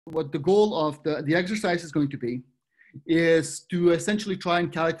what the goal of the exercise is going to be is to essentially try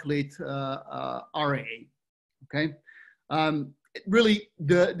and calculate RA. Okay, really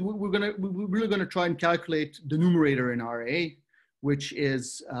we're really gonna try and calculate the numerator in RA, which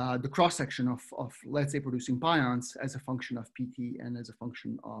is the cross section of let's say producing pions as a function of PT and as a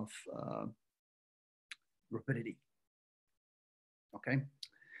function of rapidity. Okay,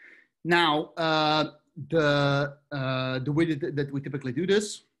 now the way that we typically do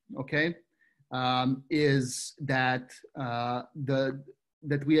this, okay, is that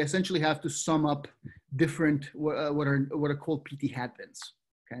that we essentially have to sum up different what are called PT hat bins,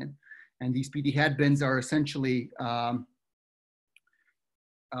 okay, and these PT hat bins are essentially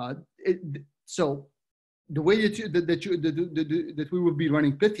so the way that we will be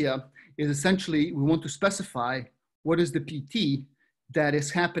running Pythia is essentially we want to specify what is the PT that is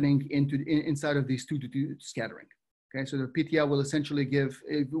happening inside of these 2-to-2 scattering. Okay, so the PTI will essentially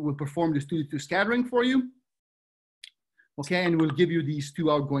will perform this 2-to-2 scattering for you. Okay, and will give you these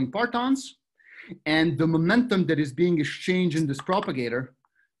 2 outgoing partons, and the momentum that is being exchanged in this propagator.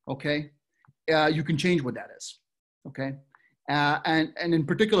 Okay, you can change what that is. Okay, and in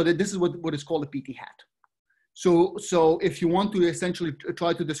particular, this is what is called a PT hat. So if you want to essentially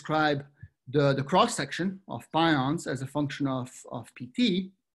try to describe the cross section of pions as a function of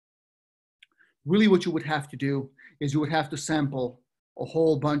PT, really what you would have to do is you would have to sample a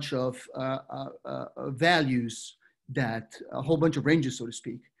whole bunch of values, that a whole bunch of ranges, so to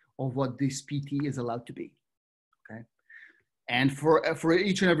speak, of what this PT is allowed to be. Okay, and for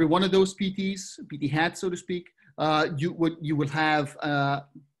each and every one of those PTs, PT hats, so to speak, you will have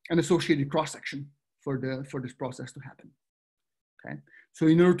an associated cross section for this process to happen. Okay, so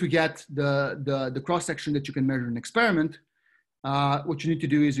in order to get the cross section that you can measure in an experiment, what you need to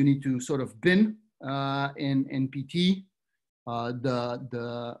do is you need to sort of bin in PT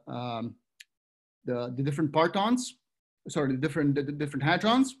the different partons, sorry, the different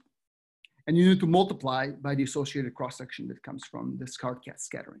hadrons, and you need to multiply by the associated cross section that comes from this card-cat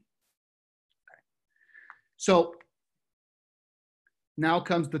scattering. Okay. So now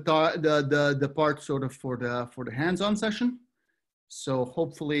comes the part sort of for the hands-on session. So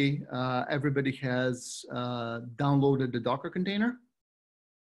hopefully everybody has downloaded the Docker container.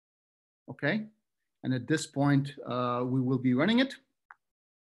 Okay, and at this point we will be running it.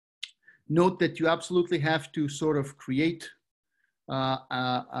 Note that you absolutely have to sort of create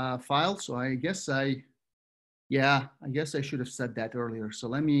a file. So I guess I should have said that earlier. So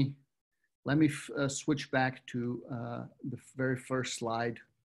let me switch back to the very first slide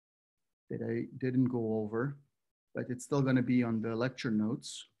that I didn't go over, but it's still going to be on the lecture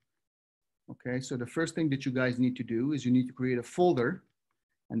notes. Okay, so the first thing that you guys need to do is you need to create a folder,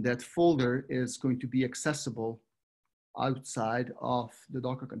 and that folder is going to be accessible outside of the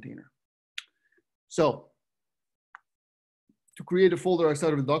Docker container. So to create a folder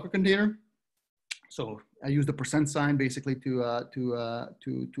outside of the Docker container, so I use the % basically to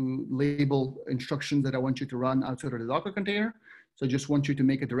label instructions that I want you to run outside of the Docker container. So I just want you to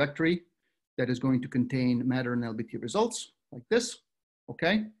make a directory that is going to contain matter and LBT results like this,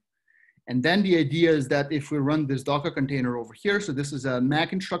 okay? And then the idea is that if we run this Docker container over here, so this is a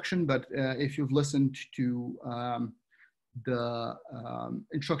Mac instruction, but if you've listened to the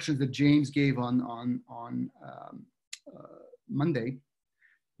instructions that James gave on Monday,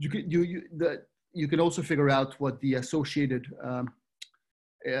 you can also figure out what the associated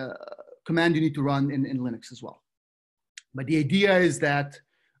command you need to run in Linux as well. But the idea is that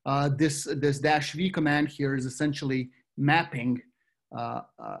this -v command here is essentially mapping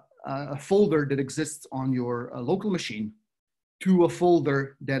a folder that exists on your local machine to a folder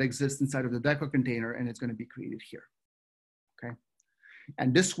that exists inside of the Docker container, and it's going to be created here. Okay, and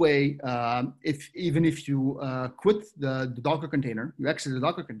this way, even if you quit the Docker container, you exit the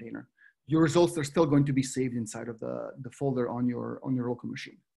Docker container, your results are still going to be saved inside of the folder on your local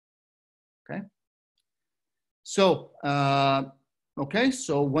machine. Okay, so okay,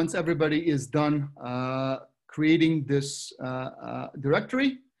 so once everybody is done creating this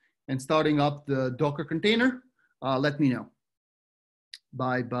directory and starting up the Docker container, let me know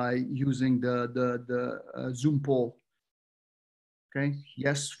by using the Zoom poll. Okay,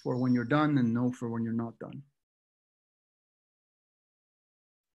 yes for when you're done and no for when you're not done.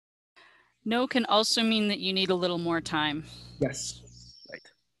 No can also mean that you need a little more time. Yes.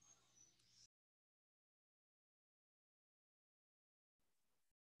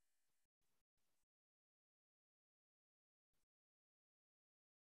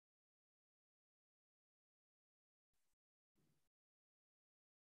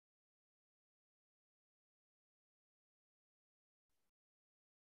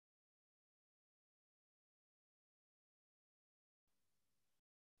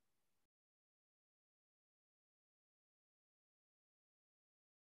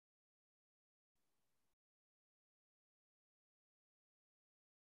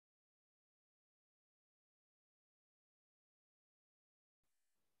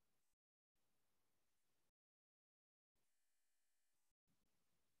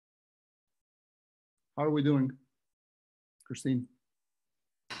 How are we doing, Christine?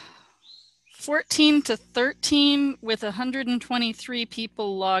 14 to 13 with 123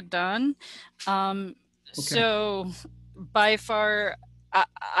 people logged on. So by far,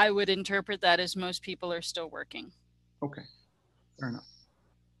 I would interpret that as most people are still working. Okay, fair enough.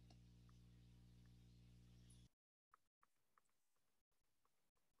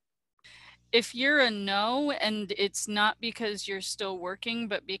 If you're a no, and it's not because you're still working,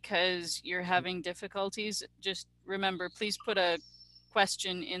 but because you're having difficulties, just remember, please put a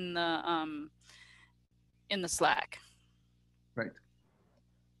question in the Slack. Right.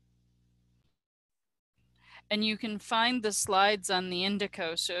 And you can find the slides on the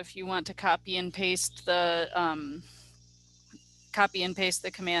Indico. So if you want to copy and paste the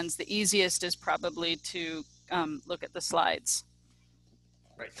commands, the easiest is probably to look at the slides.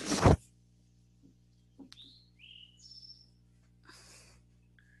 Right.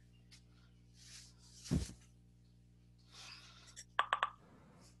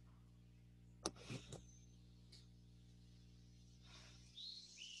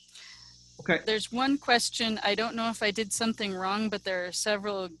 Okay. There's one question. I don't know if I did something wrong, but there are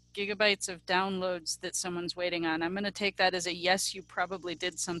several gigabytes of downloads that someone's waiting on. I'm going to take that as a yes, you probably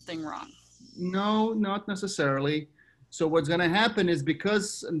did something wrong. No, not necessarily. So what's going to happen is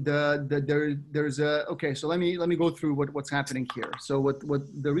because there's a, okay, so let me go through what's happening here. So what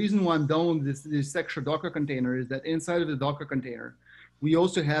the reason why I'm doing this extra Docker container is that inside of the Docker container, we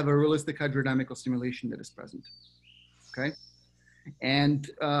also have a realistic hydrodynamical simulation that is present. Okay. And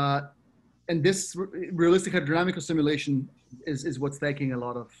this realistic hydrodynamical simulation is what's taking a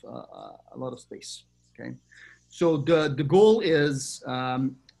lot of space. Okay. So the goal is, I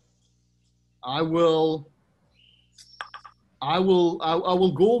will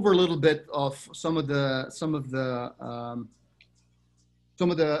go over a little bit of some of the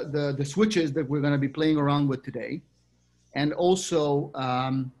switches that we're going to be playing around with today, and also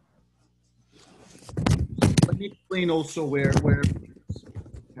let me explain also where.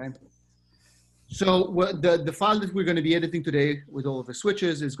 Okay. So the file that we're going to be editing today with all of the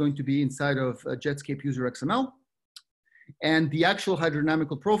switches is going to be inside of JETSCAPE user XML, and the actual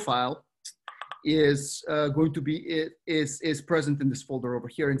hydrodynamical profile is going to be is present in this folder over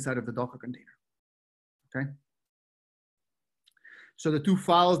here inside of the Docker container. Okay. So the two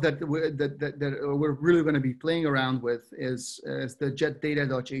files that we're really going to be playing around with is the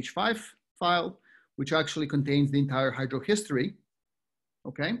jetdata.h5 file, which actually contains the entire hydro history.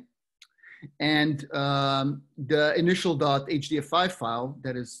 Okay. And the initial.hdf5 file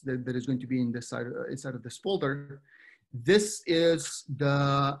that is going to be in this side inside of this folder. This is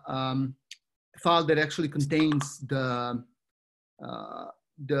the file that actually contains the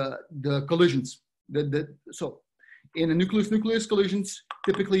collisions. So in a nucleus-nucleus collisions,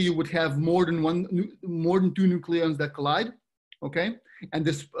 typically you would have more than two nucleons that collide. Okay, and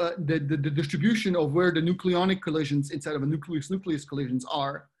this the distribution of where the nucleonic collisions inside of a nucleus-nucleus collisions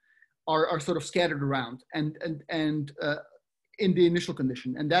are sort of scattered around and in the initial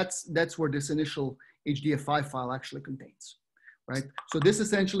condition, and that's where this initial HDF5 file actually contains, right? So this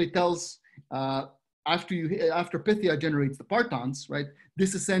essentially tells after Pythia generates the partons, right?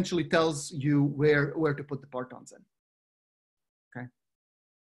 This essentially tells you where to put the partons in. Okay.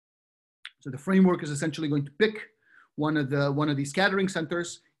 So the framework is essentially going to pick one of these scattering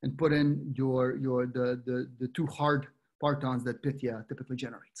centers and put in the two hard partons that Pythia typically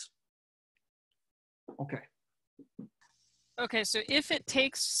generates. Okay. Okay, so if it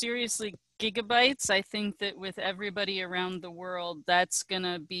takes seriously gigabytes, I think that with everybody around the world, that's going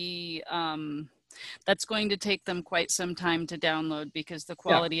to be that's going to take them quite some time to download because the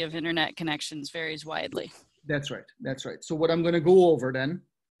quality of internet connections varies widely. That's right. That's right. So what I'm going to go over then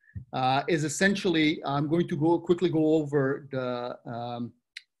is essentially I'm going to quickly go over the.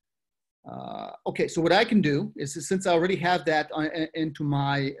 Okay, so what I can do is, since I already have that into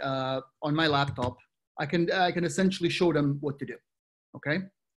my on my laptop, I can essentially show them what to do. Okay,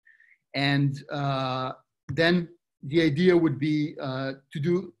 and then the idea would be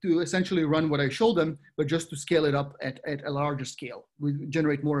to essentially run what I showed them, but just to scale it up at a larger scale. We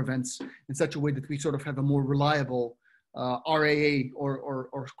generate more events in such a way that we sort of have a more reliable RAA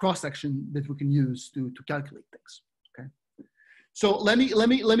or cross section that we can use to calculate things. Okay, so let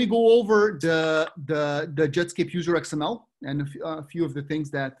me go over the JETSCAPE user XML and a few of the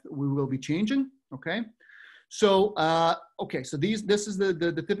things that we will be changing. Okay. So, okay, so this is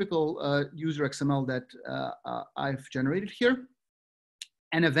the typical user XML that I've generated here.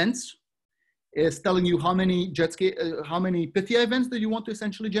 And events is telling you how many JETSCAPE, how many Pythia events that you want to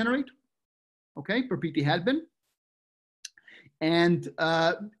essentially generate, okay, per PT had been. And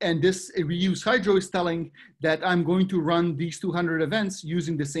this reuse hydro is telling that I'm going to run these 200 events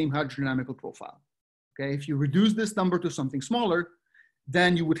using the same hydrodynamical profile. Okay, if you reduce this number to something smaller,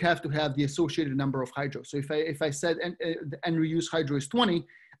 then you would have to have the associated number of hydro. So if I said the N reuse hydro is 20,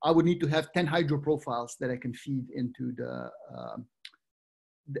 I would need to have 10 hydro profiles that I can feed into the,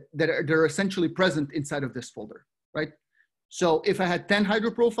 they're essentially present inside of this folder, right? So if I had 10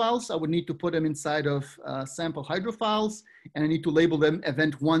 hydro profiles, I would need to put them inside of sample hydro files, and I need to label them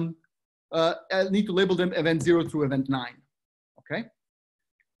event 1. I need to label them event 0 through event 9. Okay.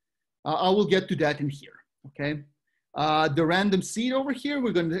 I will get to that in here. Okay. The random seed over here,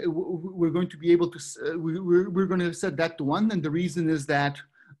 we're going to be able to we're going to set that to 1, and the reason is that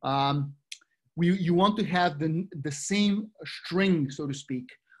you want to have the same string, so to speak,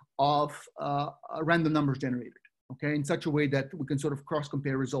 of random numbers generated. Okay, in such a way that we can sort of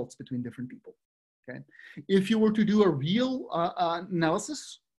cross-compare results between different people. Okay, if you were to do a real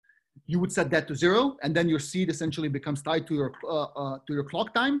analysis, you would set that to 0, and then your seed essentially becomes tied to your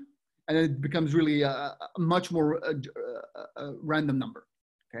clock time, and it becomes really a much more random number.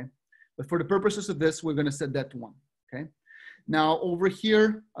 Okay, but for the purposes of this, we're going to set that to 1. Okay, now over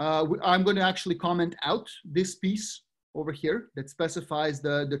here, I'm going to actually comment out this piece over here that specifies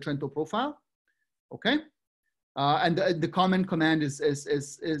the Trento profile. Okay. And the comment command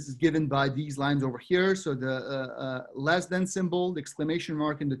is given by these lines over here. So the less than symbol, the exclamation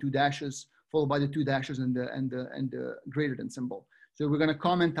mark, and the 2 dashes, followed by the 2 dashes and the greater than symbol. So we're going to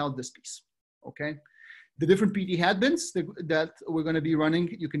comment out this piece. Okay. The different PT hat bins that we're going to be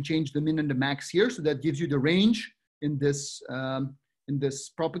running, you can change the min and the max here. So that gives you the range in this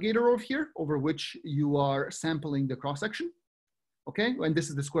propagator over here, over which you are sampling the cross section. Okay, and this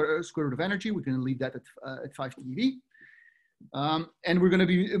is the square root of energy. We're going to leave that at 5 TeV. And we're going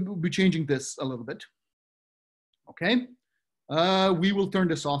to be changing this a little bit. Okay, we will turn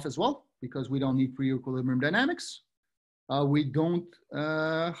this off as well because we don't need pre-equilibrium dynamics. We don't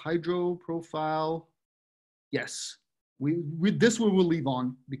hydro profile. Yes, this we will leave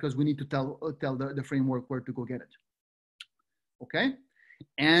on because we need to tell the framework where to go get it. Okay.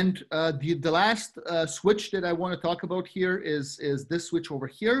 And the last switch that I want to talk about here is this switch over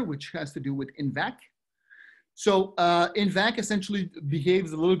here, which has to do with INVAC. So INVAC essentially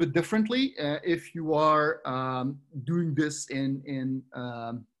behaves a little bit differently if you are doing this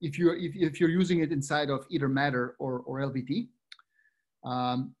if you're using it inside of either Matter or LBT.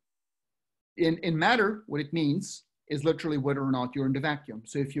 In Matter, what it means is literally whether or not you're in the vacuum.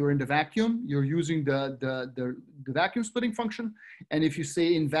 So if you're in the vacuum, you're using the vacuum splitting function. And if you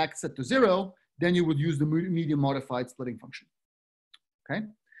say INVAC set to 0, then you would use the medium modified splitting function. Okay.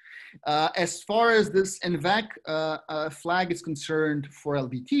 As far as this INVAC flag is concerned for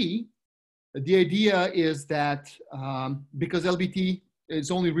LBT, the idea is that because LBT is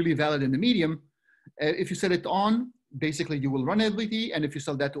only really valid in the medium, if you set it on, basically you will run LBT. And if you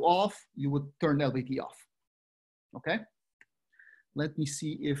set that to off, you would turn LBT off. Okay, let me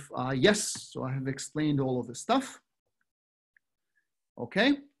see if, yes, so I have explained all of this stuff.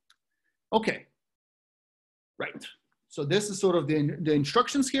 Okay, okay, right. So this is sort of the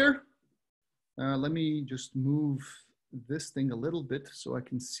instructions here. Let me just move this thing a little bit so I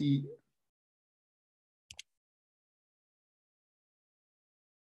can see.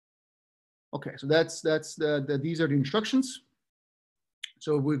 Okay, so these are the instructions.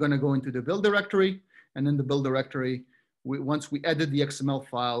 So we're going to go into the build directory. And in the build directory, once we edit the XML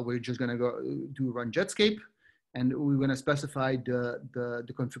file, we're just going to go to run JETSCAPE, and we're going to specify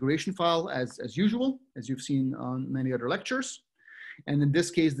the configuration file as usual, as you've seen on many other lectures. And in this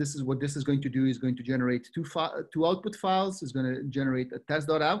case, this is what this is going to do: is going to generate two output files. It's going to generate a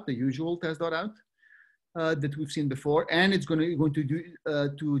test.out, the usual test.out that we've seen before, and it's going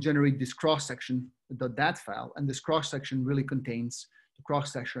to generate this cross section .dat file, and this cross section really contains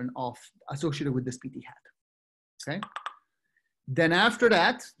cross section associated with this PT hat. Okay. Then after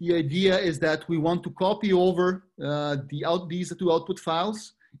that, the idea is that we want to copy over these 2 output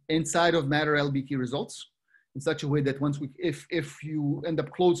files inside of Matter LBT results in such a way that if you end up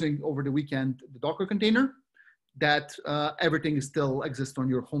closing over the weekend the Docker container, that everything still exists on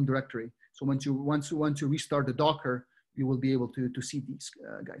your home directory. So once you restart the Docker, you will be able to see these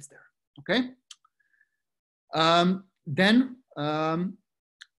guys there. Okay.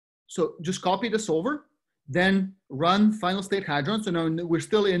 So just copy this over, then run final state hadron. So now we're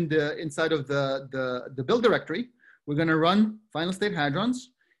still inside of the build directory. We're going to run final state hadrons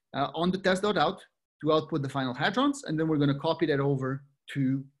on the test.out to output the final hadrons, and then we're going to copy that over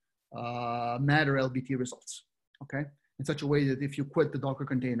to Matter LBT results. Okay, in such a way that if you quit the Docker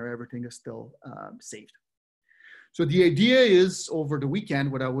container, everything is still saved. So the idea is over the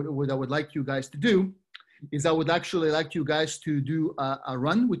weekend, what I would like you guys to do is I would actually like you guys to do a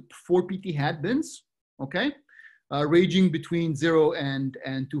run with 4 PT hat bins, okay? Ranging between 0 and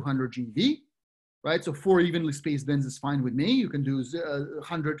 200 GeV, right? So 4 evenly spaced bins is fine with me. You can do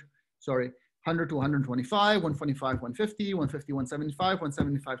 100 to 125, 125, 150, 150, 175,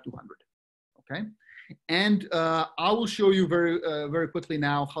 175, 200, okay? And I will show you very quickly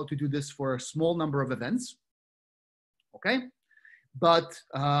now how to do this for a small number of events, okay? But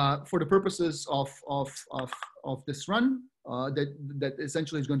for the purposes of this run, that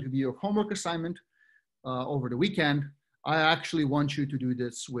essentially is going to be your homework assignment over the weekend, I actually want you to do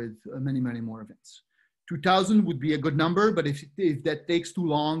this with many more events. 2,000 would be a good number, but if that takes too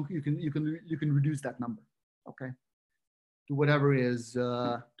long, you can reduce that number, okay? To whatever is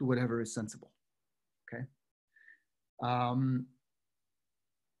sensible, okay?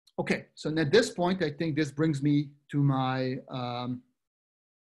 Okay, so at this point, I think this brings me to my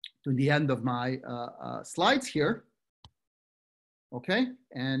to the end of my slides here. Okay,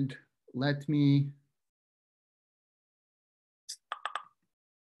 and let me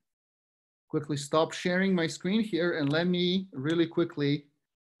quickly stop sharing my screen here, and let me really quickly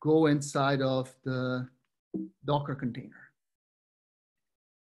go inside of the Docker container.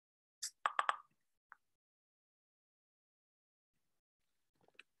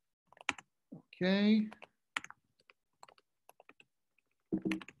 Okay.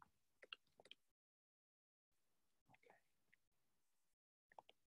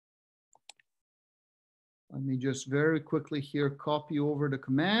 Let me just very quickly here copy over the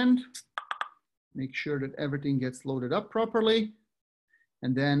command, make sure that everything gets loaded up properly.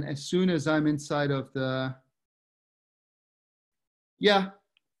 And then as soon as I'm inside of the, yeah,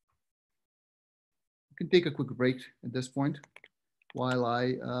 you can take a quick break at this point while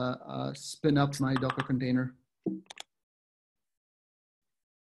I spin up my Docker container.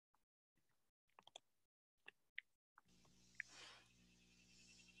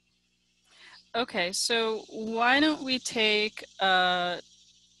 Okay, so why don't we take, how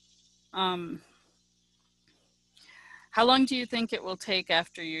long do you think it will take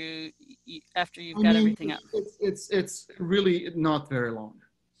after you've got everything up? It's really not very long.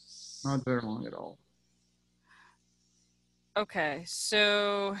 Not very long at all. Okay,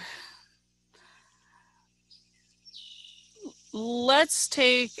 so let's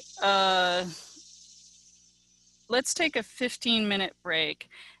take a 15-minute break,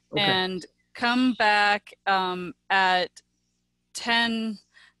 okay, and come back at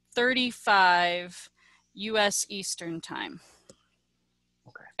 10:35 US Eastern time.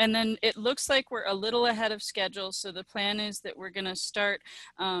 Okay. And then it looks like we're a little ahead of schedule. So the plan is that we're going to start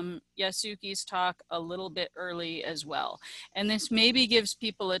Yasuki's talk a little bit early as well. And this maybe gives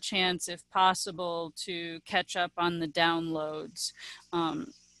people a chance, if possible, to catch up on the downloads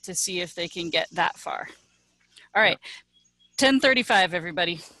to see if they can get that far. All right, yeah. 10:35,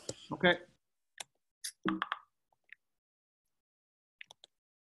 everybody. Okay.